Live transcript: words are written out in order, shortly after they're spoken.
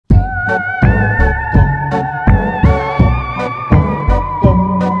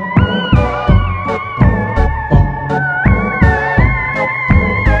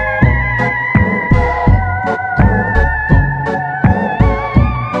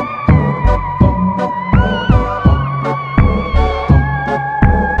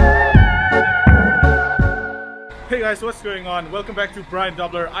guys, what's going on? Welcome back to Bryan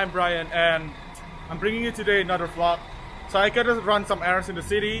DoubleR. I'm Bryan and I'm bringing you today another vlog. So I gotta run some errands in the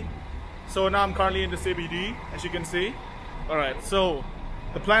city. So now I'm currently in the CBD, as you can see. Alright, so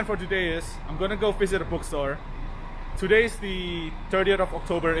the plan for today is I'm gonna go visit a bookstore. Today is the 30th of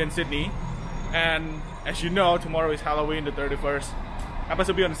October in Sydney. And as you know, tomorrow is Halloween, the 31st. Happens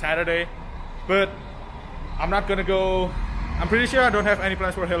to be on a Saturday. But I'm not gonna go. I'm pretty sure I don't have any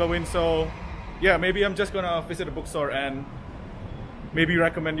plans for Halloween, so yeah, maybe I'm just gonna visit a bookstore and maybe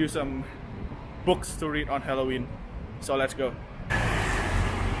recommend you some books to read on Halloween. So let's go.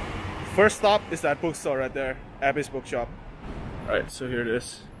 First stop is that bookstore right there, Abbey's Bookshop. Alright, so here it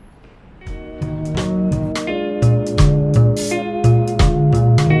is.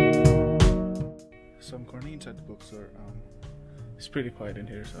 So I'm currently inside the bookstore. It's pretty quiet in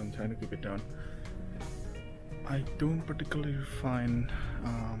here, so I'm trying to keep it down. I don't particularly find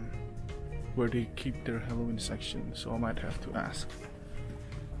where they keep their Halloween section, so I might have to ask.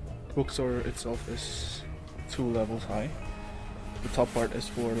 The bookstore itself is 2 levels high. The top part is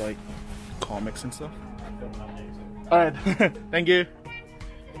for like comics and stuff. Alright, thank you.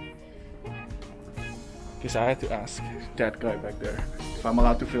 Because I had to ask that guy back there if I'm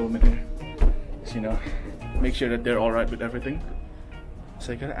allowed to film in here. So, you know, make sure that they're alright with everything.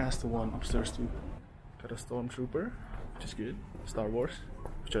 So I gotta ask the one upstairs too. Got a Stormtrooper, which is good. Star Wars,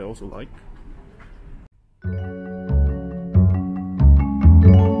 which I also like.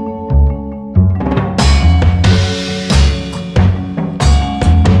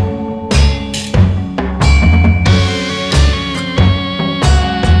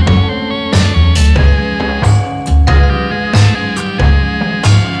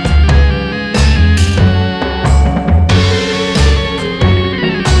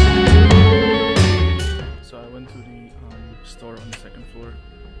 Store on the 2nd floor.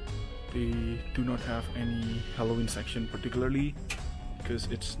 They do not have any Halloween section particularly because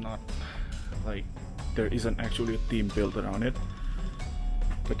it's not like there isn't actually a theme built around it,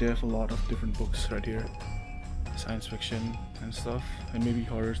 but they have a lot of different books right here, science fiction and stuff, and maybe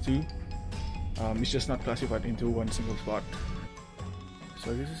horror too. It's just not classified into one single spot.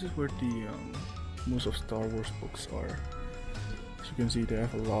 So I guess this is where the most of Star Wars books are. As you can see, they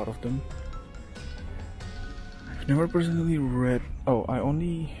have a lot of them. I've never personally read. Oh, I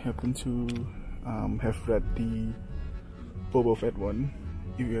only happen to have read the Boba Fett one.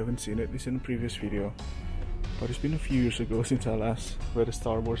 If you haven't seen it, it's in a previous video. But it's been a few years ago since I last read a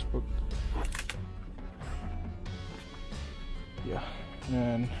Star Wars book. Yeah,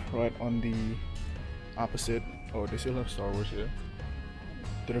 and right on the opposite. Oh, they still have Star Wars here.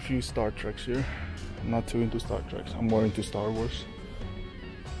 There are a few Star Treks here. I'm not too into Star Treks. I'm more into Star Wars.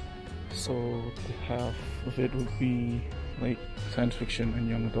 So the half of it would be like science fiction and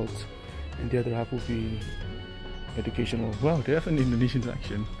young adults, and the other half would be educational. Wow, they have an Indonesian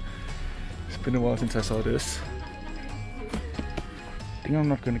section. It's been a while since I saw this. I think I'm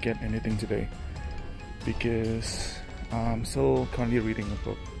not gonna get anything today because I'm still currently reading a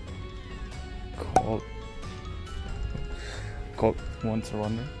book called Once a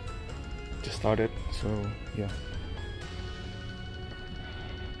Runner. Just started, so yeah.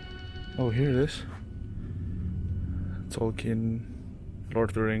 Oh, here it is. Tolkien, Lord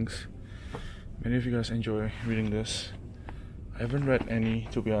of the Rings. Many of you guys enjoy reading this. I haven't read any,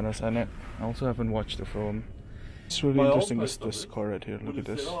 to be honest, and I also haven't watched the film. It's really interesting, this car right here. Look at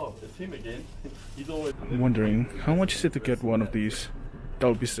this. I'm wondering, how much is it to get one of these? That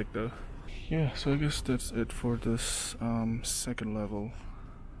would be sick though. Yeah, so I guess that's it for this 2nd level.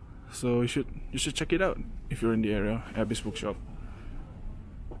 So you should check it out if you're in the area, Abbey's Bookshop.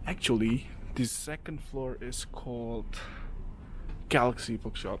 Actually, the 2nd floor is called Galaxy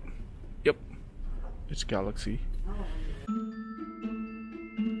Bookshop. Yep, it's Galaxy.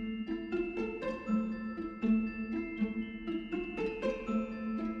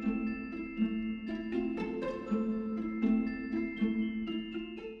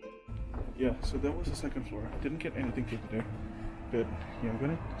 Yeah, so that was the 2nd floor. Didn't get anything for today, but yeah, I'm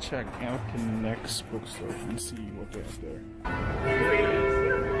gonna check out the next bookstore and see what they have there.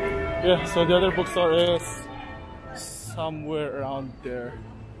 Yeah, so the other bookstore is somewhere around there,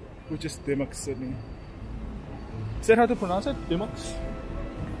 which is Dymocks Sydney. Is that how to pronounce it? Dymocks?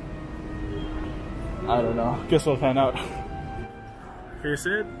 I don't know. Guess we'll find out. Here's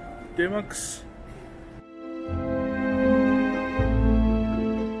it, Dymocks.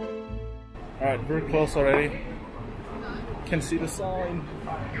 Alright, we're close already. Can see the sign.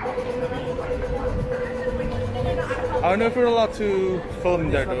 I don't know if we're allowed to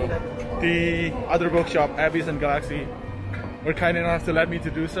film there though. The other bookshop, Abbey's and Galaxy, were kind enough to let me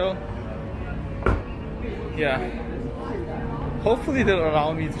to do so. Yeah, Hopefully they'll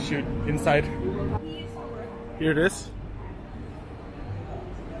allow me to shoot inside. Here it is.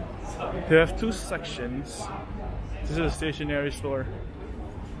 They have two sections. This is a stationery store.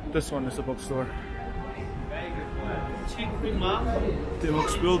 This one is a bookstore.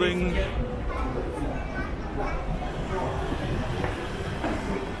 Dymocks building.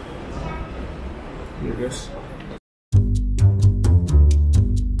 Here it is.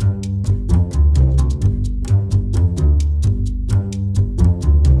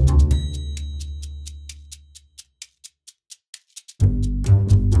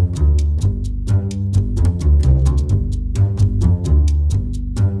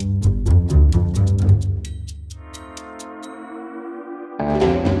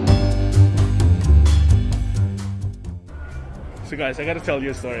 So guys, I gotta tell you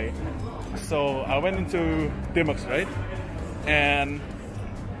a story. So I went into Dymocks, right? And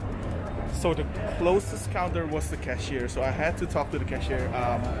so the closest counter was the cashier. So I had to talk to the cashier.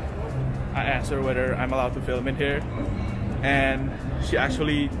 I asked her whether I'm allowed to film in here. And she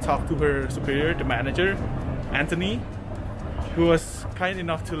actually talked to her superior, the manager, Anthony, who was kind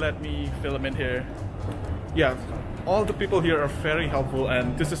enough to let me film in here. Yeah, all the people here are very helpful,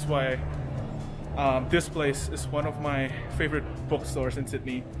 and this is why this place is one of my favorite bookstores in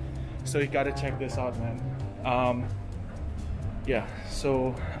Sydney. So you gotta check this out, man. Yeah,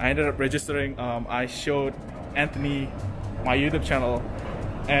 so I ended up registering. I showed Anthony my YouTube channel,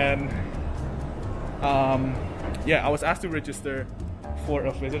 and yeah, I was asked to register for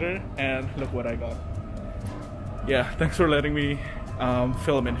a visitor, and look what I got. Yeah, thanks for letting me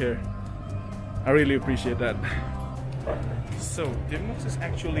film in here. I really appreciate that. So Dymocks is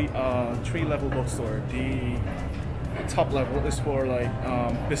actually a 3-level bookstore. The top level is for like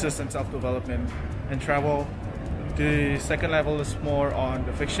business and self-development and travel. The second level is more on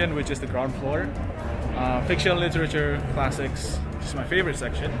the fiction, which is the ground floor. Fiction, literature, classics, which is my favorite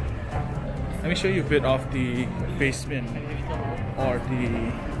section. Let me show you a bit of the basement or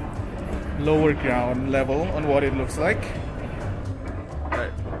the lower ground level on what it looks like.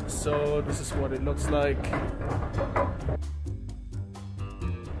 Alright, so this is what it looks like.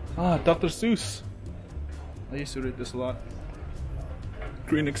 Dr. Seuss. I used to read this a lot.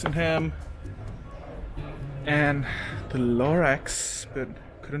 Green Eggs and Ham. And the Lorax, but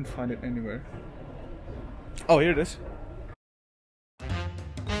couldn't find it anywhere. Oh, here it is.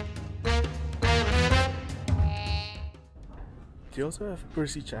 They also have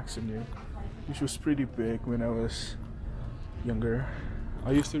Percy Jackson here, which was pretty big when I was younger.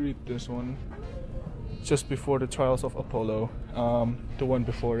 I used to read this one just before the Trials of Apollo, the one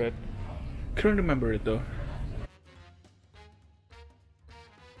before it. Couldn't remember it though.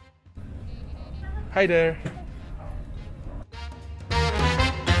 Hi there!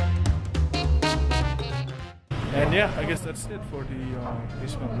 And yeah, I guess that's it for the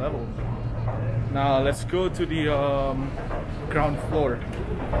basement level. Now let's go to the ground floor.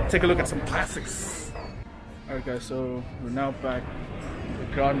 Take a look at some classics. Alright guys, so we're now back at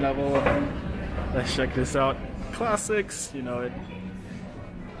the ground level. Let's check this out. Classics, you know it.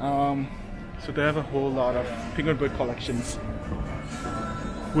 So they have a whole lot of Penguin Book collections,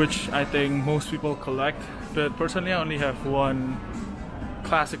 which I think most people collect, but personally I only have one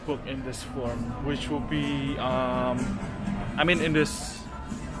classic book in this form, which will be in this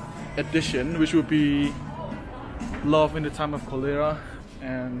edition, which will be Love in the Time of Cholera.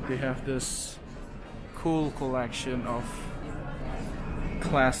 And they have this cool collection of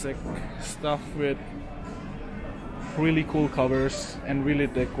classic stuff with really cool covers and really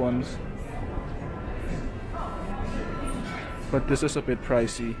thick ones. But this is a bit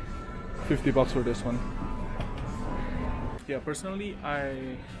pricey. $50 for this one. Yeah, personally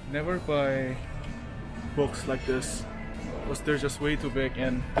I never buy books like this because they're just way too big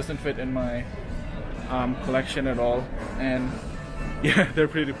and doesn't fit in my collection at all. And yeah, they're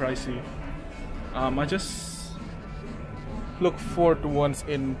pretty pricey. I just look for the ones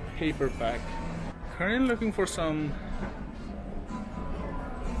in paperback. Currently looking for some,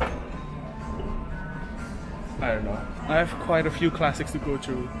 I don't know. I have quite a few classics to go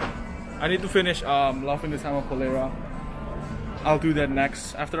through. I need to finish Love in the Time of Cholera. I'll do that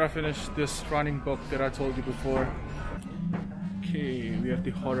next after I finish this running book that I told you before. Okay, we have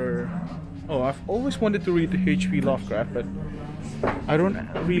the horror. Oh, I've always wanted to read the H.P. Lovecraft, but I don't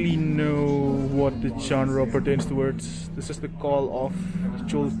really know what the genre pertains towards. This is the Call of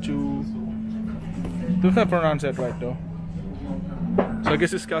Cthulhu. Don't know if I pronounced that right though. So I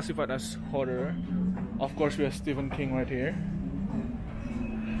guess it's classified as horror. Of course, we have Stephen King right here.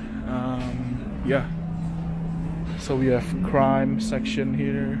 Yeah. So we have crime section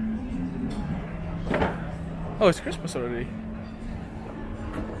here. Oh, it's Christmas already.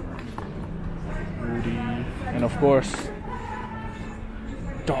 Woody, and of course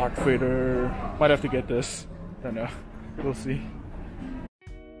Darth Vader. Might have to get this. Don't know. We'll see.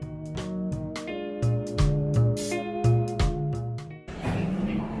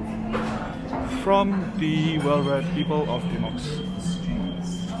 From the well-read people of Dymocks.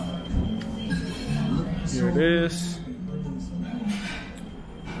 Here it is.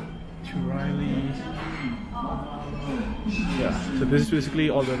 To Riley. Yeah, so this is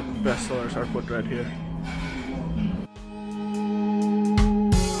basically all the bestsellers are put right here.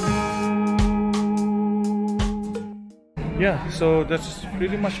 Yeah, so that's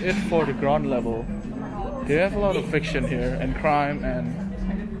pretty much it for the ground level. They have a lot of fiction here, and crime, and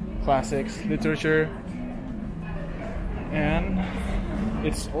classics, literature, and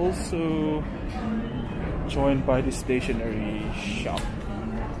it's also joined by the stationery shop,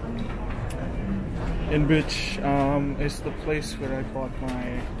 in which is the place where I bought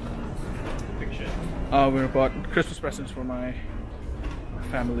my fiction. Where I bought Christmas presents for my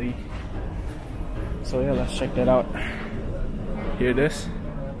family. So yeah, let's check that out. Here it is.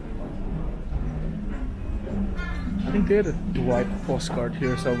 I think they had a Dwight postcard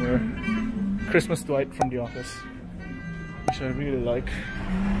here somewhere. Christmas Dwight from The Office, which I really like,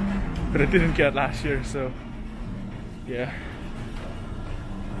 but I didn't get last year, so yeah.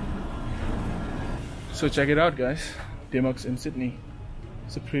 So check it out, guys. Dymocks in Sydney.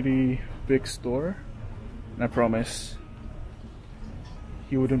 It's a pretty big store, and I promise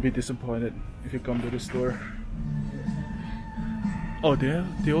you wouldn't be disappointed if you come to the store. Oh,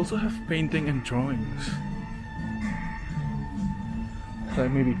 they also have painting and drawings.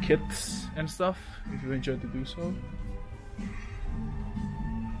 Like maybe kits and stuff, if you enjoy to do so.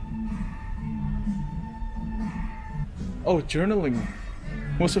 Oh, journaling.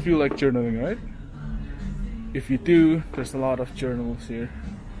 Most of you like journaling, right? If you do, there's a lot of journals here.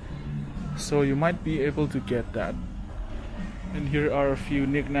 So you might be able to get that. And here are a few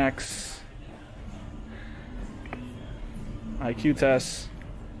knickknacks. IQ tests.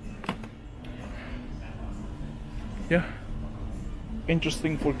 Yeah.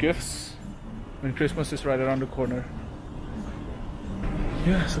 Interesting for gifts when Christmas is right around the corner.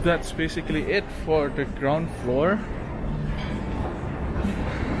 Yeah, so that's basically it for the ground floor.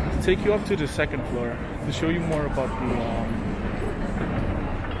 I'll take you up to the second floor to show you more about the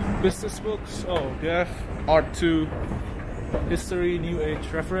business books. Oh, they have art too, history, new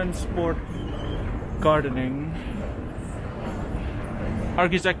age, reference, sport, gardening,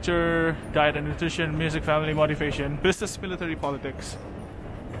 architecture, diet and nutrition, music, family, motivation, business, military, politics,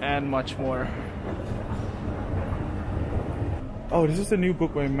 and much more. Oh, this is a new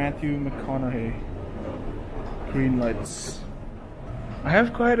book by Matthew McConaughey, Green Lights. I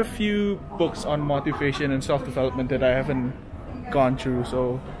have quite a few books on motivation and self-development that I haven't gone through,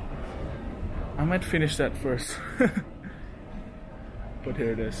 so I might finish that first. But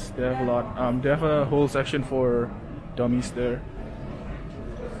here it is. They have a lot. They have a whole section for dummies there.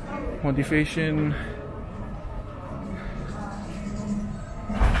 Motivation.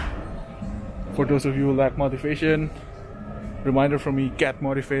 For those of you who lack motivation, reminder from me, get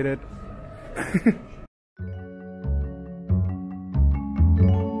motivated.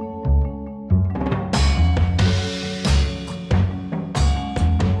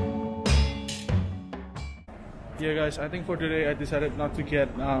 Yeah guys, I think for today I decided not to get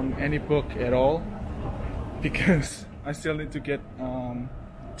any book at all, because I still need to get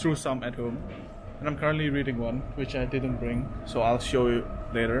through some at home, and I'm currently reading one which I didn't bring, so I'll show you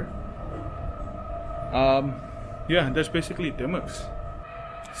later. Yeah, that's basically Dymocks.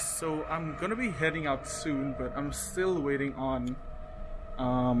 So I'm gonna be heading out soon, but I'm still waiting on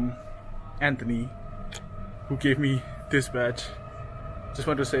Anthony, who gave me this badge. Just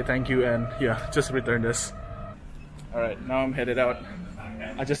want to say thank you, and yeah, just return this. Alright, now I'm headed out.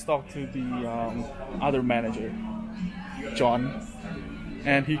 I just talked to the other manager, John,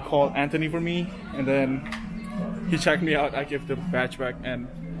 and he called Anthony for me, and then he checked me out. I gave the badge back, and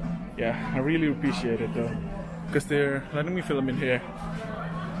yeah, I really appreciate it though, because they're letting me film in here.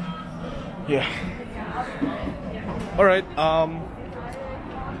 Yeah. Alright,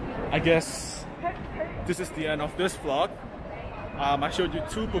 I guess this is the end of this vlog. I showed you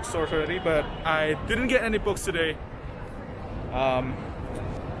 2 bookstores already, but I didn't get any books today.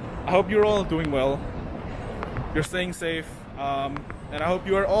 I hope you're all doing well, you're staying safe, and I hope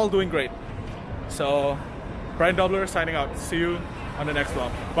you are all doing great. So, Bryan DoubleR signing out. See you on the next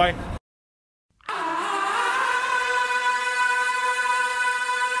vlog. Bye!